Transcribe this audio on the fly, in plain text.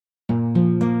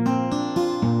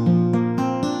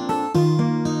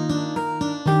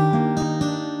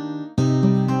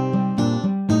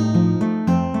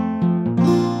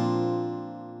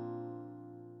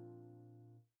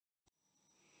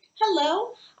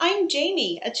I'm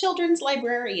Jamie, a children's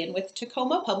librarian with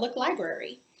Tacoma Public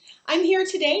Library. I'm here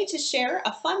today to share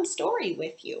a fun story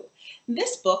with you.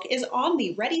 This book is on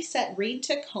the Ready, Set, Read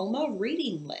Tacoma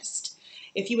reading list.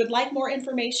 If you would like more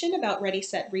information about Ready,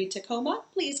 Set, Read Tacoma,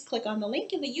 please click on the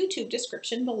link in the YouTube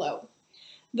description below.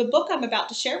 The book I'm about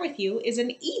to share with you is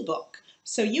an ebook,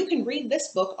 so you can read this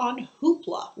book on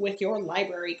Hoopla with your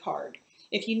library card.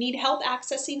 If you need help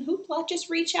accessing Hoopla,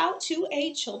 just reach out to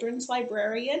a children's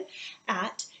librarian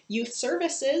at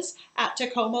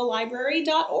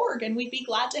youthservices@tacomalibrary.org and we'd be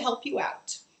glad to help you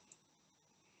out.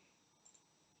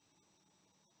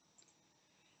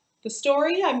 The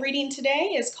story I'm reading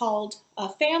today is called A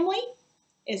Family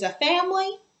is a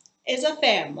Family is a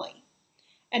Family,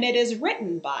 and it is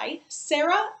written by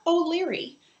Sarah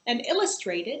O'Leary and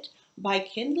illustrated by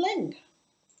Kin Ling.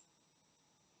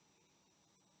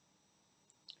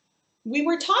 We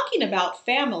were talking about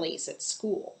families at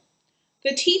school.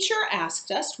 The teacher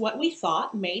asked us what we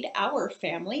thought made our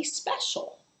family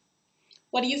special.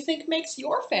 What do you think makes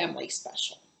your family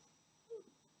special?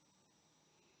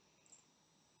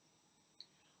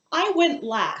 I went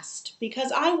last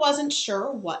because I wasn't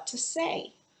sure what to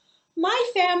say. My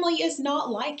family is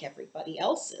not like everybody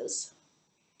else's.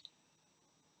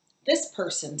 This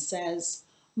person says,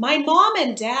 my mom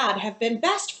and dad have been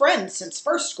best friends since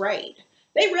first grade.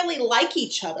 They really like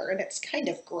each other and it's kind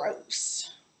of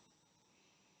gross.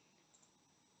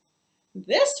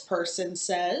 This person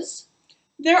says,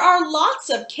 there are lots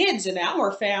of kids in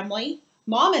our family.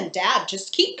 Mom and dad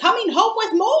just keep coming home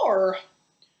with more.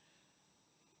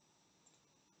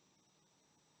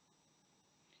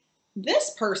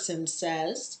 This person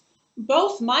says,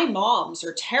 both my moms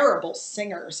are terrible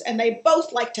singers and they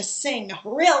both like to sing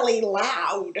really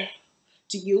loud.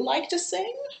 Do you like to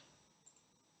sing?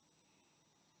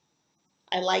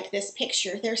 I like this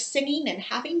picture. They're singing and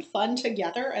having fun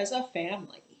together as a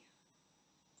family.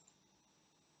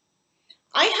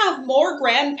 I have more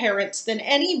grandparents than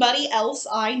anybody else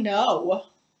I know.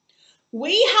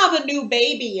 We have a new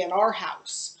baby in our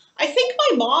house. I think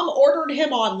my mom ordered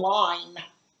him online.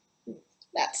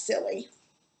 That's silly.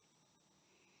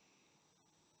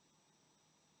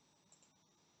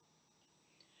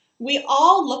 We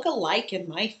all look alike in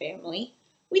my family.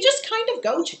 We just kind of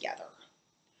go together.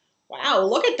 Wow,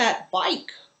 look at that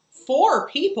bike. 4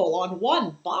 people on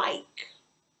one bike.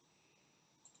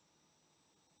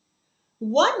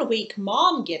 One week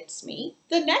mom gets me,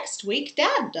 the next week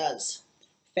dad does.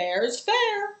 Fair's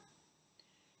fair.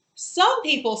 Some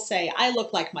people say I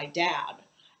look like my dad,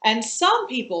 and some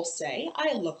people say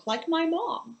I look like my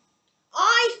mom.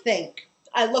 I think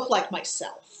I look like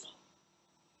myself.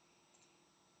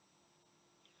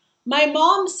 My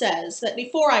mom says that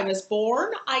before I was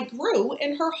born, I grew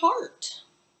in her heart.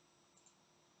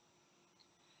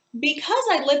 Because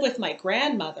I live with my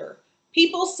grandmother,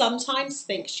 people sometimes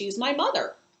think she's my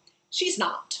mother. She's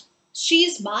not.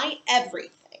 She's my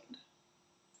everything.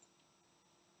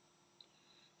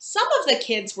 Some of the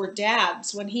kids were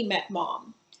dads when he met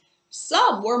mom.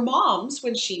 Some were moms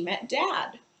when she met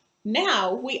dad.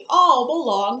 Now we all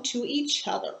belong to each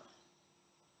other.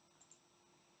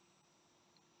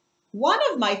 One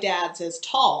of my dads is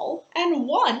tall and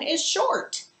one is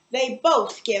short. They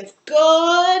both give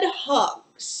good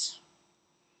hugs.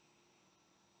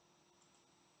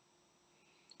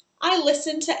 I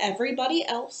listened to everybody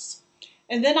else,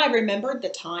 and then I remembered the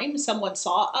time someone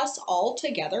saw us all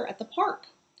together at the park.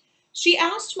 She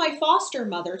asked my foster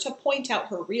mother to point out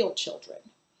her real children.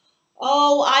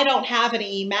 Oh, I don't have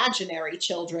any imaginary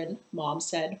children, Mom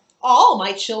said. All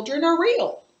my children are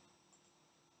real.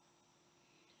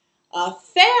 A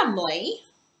family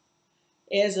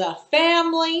is a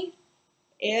family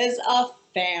is a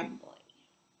family.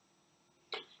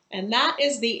 And that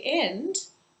is the end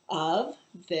of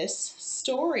this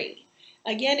story.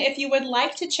 Again, if you would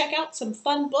like to check out some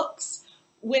fun books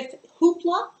with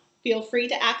Hoopla, feel free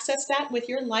to access that with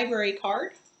your library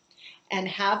card. And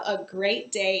have a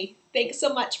great day. Thanks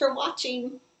so much for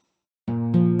watching.